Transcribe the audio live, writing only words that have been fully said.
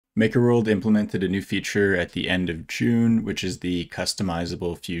MakerWorld implemented a new feature at the end of June, which is the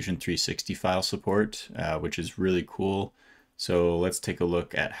customizable Fusion 360 file support, which is really cool. So let's take a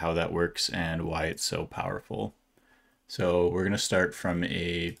look at how that works and why it's so powerful. So we're going to start from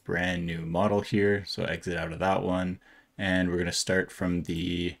a brand new model here. So exit out of that one. And we're going to start from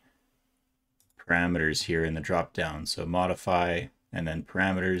the parameters here in the drop down. So modify and then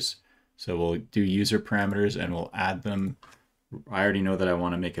parameters. So we'll do user parameters and we'll add them. I already know that I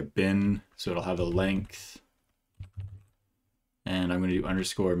want to make a bin, so it'll have a length. And I'm going to do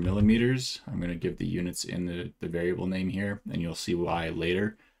underscore millimeters. I'm going to give the units in the variable name here, and you'll see why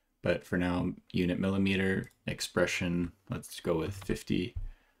later. But for now, unit millimeter, expression, let's go with 50.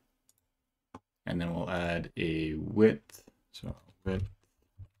 And then we'll add a width. So width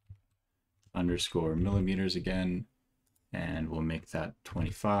underscore millimeters again, and we'll make that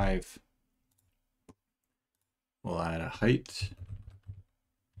 25. We'll add a height,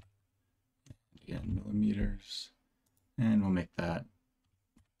 again, millimeters, and we'll make that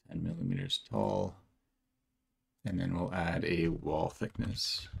 10 millimeters tall. And then we'll add a wall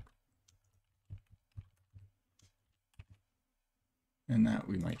thickness. And that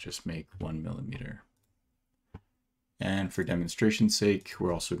we might just make 1 millimeter. And for demonstration's sake,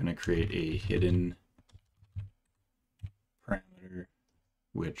 we're also going to create a hidden parameter,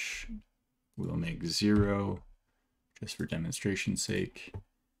 which we'll make 0. Just for demonstration's sake.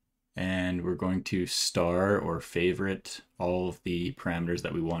 And we're going to star or favorite all of the parameters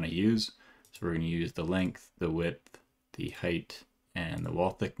that we want to use. So we're going to use the length, the width, the height, and the wall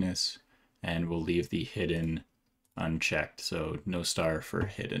thickness. And we'll leave the hidden unchecked. So no star for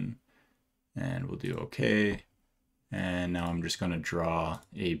hidden. And we'll do OK. And now I'm just going to draw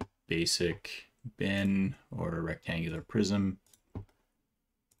a basic bin or a rectangular prism.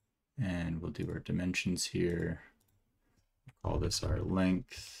 And we'll do our dimensions here. Call this our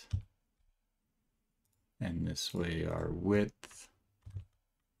length, and this way our width.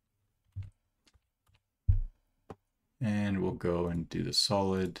 And we'll go and do the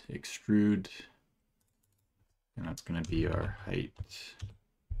solid extrude, and that's going to be our height.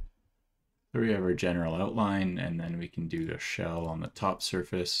 So we have our general outline, and then we can do a shell on the top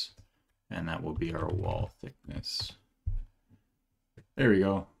surface, and that will be our wall thickness. There we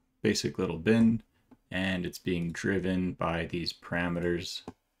go, basic little bin. And it's being driven by these parameters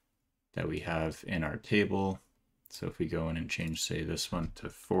that we have in our table. So if we go in and change, say, this one to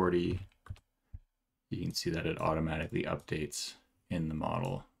 40, you can see that it automatically updates in the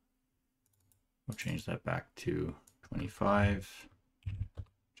model. We'll change that back to 25,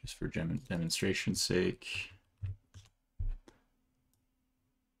 just for demonstration's sake.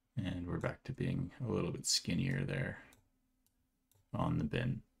 And we're back to being a little bit skinnier there on the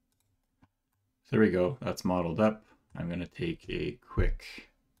bin. There we go, that's modeled up. I'm going to take a quick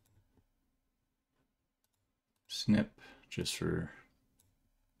snip just for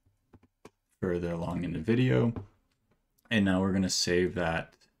further along in the video. And now we're going to save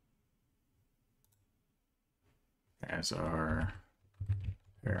that as our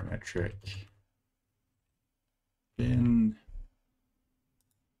parametric bin.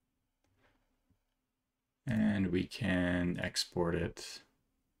 And we can export it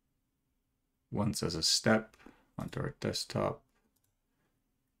once as a step onto our desktop.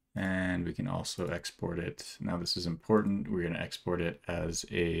 And we can also export it. Now this is important. We're going to export it as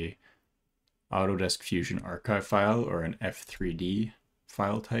a Autodesk Fusion archive file or an F3D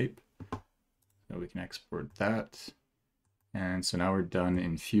file type. So we can export that. And so now we're done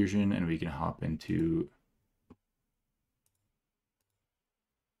in Fusion, and we can hop into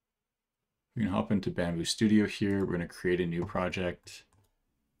Bamboo Studio here. We're going to create a new project.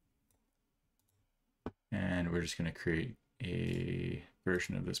 And we're just going to create a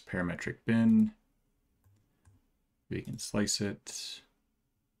version of this parametric bin. We can slice it,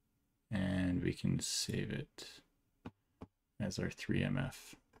 and we can save it as our 3MF.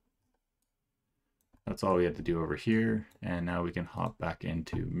 That's all we had to do over here. And now we can hop back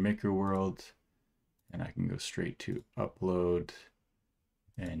into MakerWorld, and I can go straight to upload.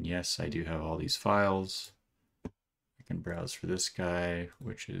 And yes, I do have all these files. I can browse for this guy,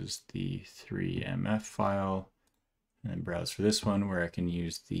 which is the 3MF file, and then browse for this one where I can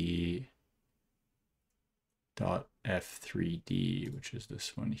use the .f3d, which is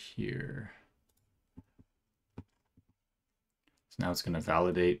this one here. So now it's going to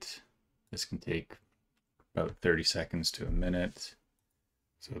validate. This can take about 30 seconds to a minute.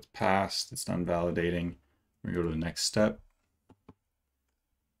 So it's passed, it's done validating. We go to the next step.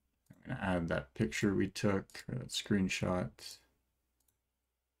 I'm going to add that picture we took, or that screenshot,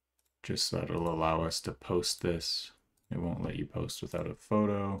 just so that it'll allow us to post this It won't let you post without a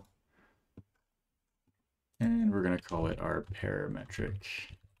photo. And we're going to call it our parametric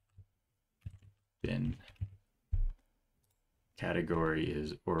bin. Category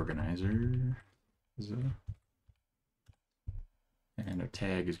is organizer. And our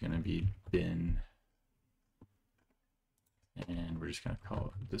tag is going to be bin. And we're just going to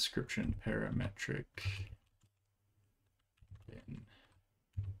call it description parametric bin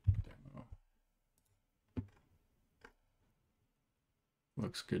demo.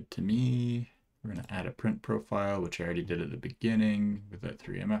 Looks good to me. We're going to add a print profile, which I already did at the beginning with that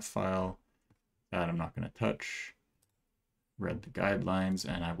 3MF file. That I'm not going to touch. Read the guidelines,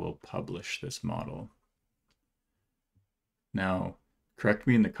 and I will publish this model. Now, correct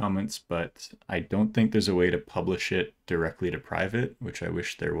me in the comments, but I don't think there's a way to publish it directly to private, which I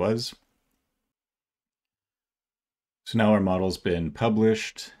wish there was. So now our model's been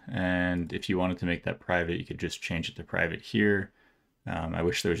published, and if you wanted to make that private, you could just change it to private here. I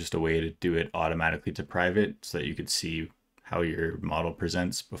wish there was just a way to do it automatically to private so that you could see how your model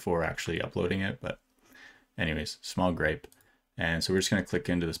presents before actually uploading it. But anyways, small gripe. And so we're just going to click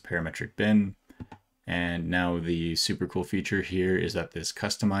into this parametric bin. And now the super cool feature here is that this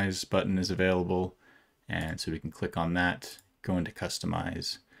customize button is available. And so we can click on that, go into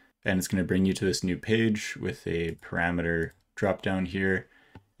customize, and it's going to bring you to this new page with a parameter drop down here.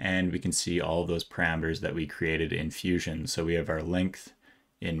 And we can see all of those parameters that we created in Fusion. So we have our length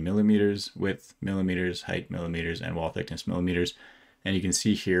in millimeters, width millimeters, height millimeters, and wall thickness millimeters. And you can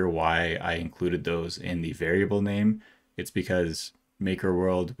see here why I included those in the variable name. It's because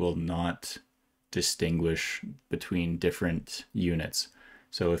MakerWorld will not distinguish between different units.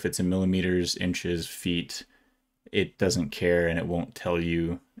 So if it's in millimeters, inches, feet, it doesn't care and it won't tell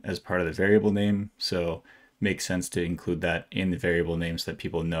you as part of the variable name. So makes sense to include that in the variable name so that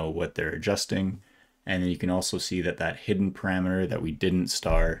people know what they're adjusting. And then you can also see that that hidden parameter that we didn't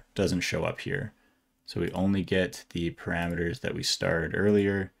star doesn't show up here. So we only get the parameters that we starred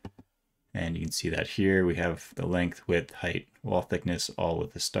earlier. And you can see that here we have the length, width, height, wall thickness, all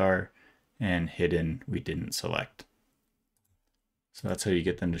with the star, and hidden we didn't select. So that's how you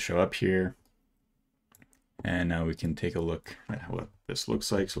get them to show up here. And now we can take a look at what this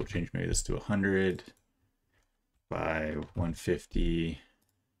looks like. So we'll change maybe this to 100 by 150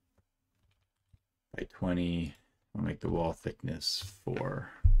 by 20. We'll make the wall thickness 4.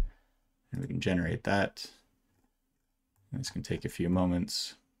 And we can generate that. And this can take a few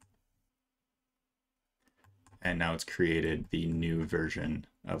moments. And now it's created the new version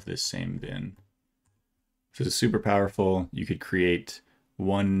of this same bin. So it's super powerful. You could create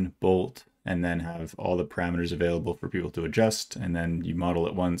one bolt and then have all the parameters available for people to adjust. And then you model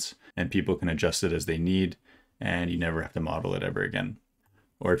it once and people can adjust it as they need. And you never have to model it ever again.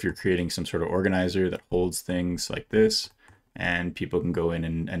 Or if you're creating some sort of organizer that holds things like this, and people can go in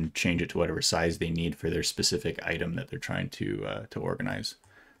and change it to whatever size they need for their specific item that they're trying to organize.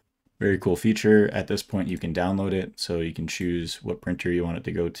 Very cool feature. At this point, you can download it. So you can choose what printer you want it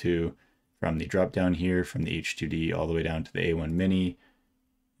to go to from the drop down here, from the H2D all the way down to the A1 Mini.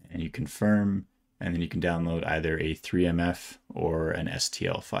 And you confirm, and then you can download either a 3MF or an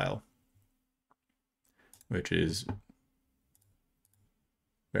STL file, which is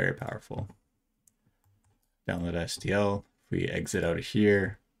very powerful. Download STL. If we exit out of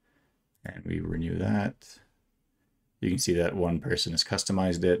here and we renew that, you can see that one person has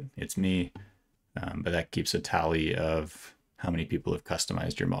customized it. It's me, but that keeps a tally of how many people have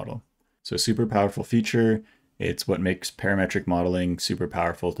customized your model. So super powerful feature. It's what makes parametric modeling super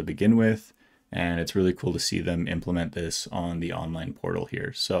powerful to begin with. And it's really cool to see them implement this on the online portal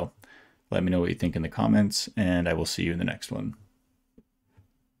here. So let me know what you think in the comments, and I will see you in the next one.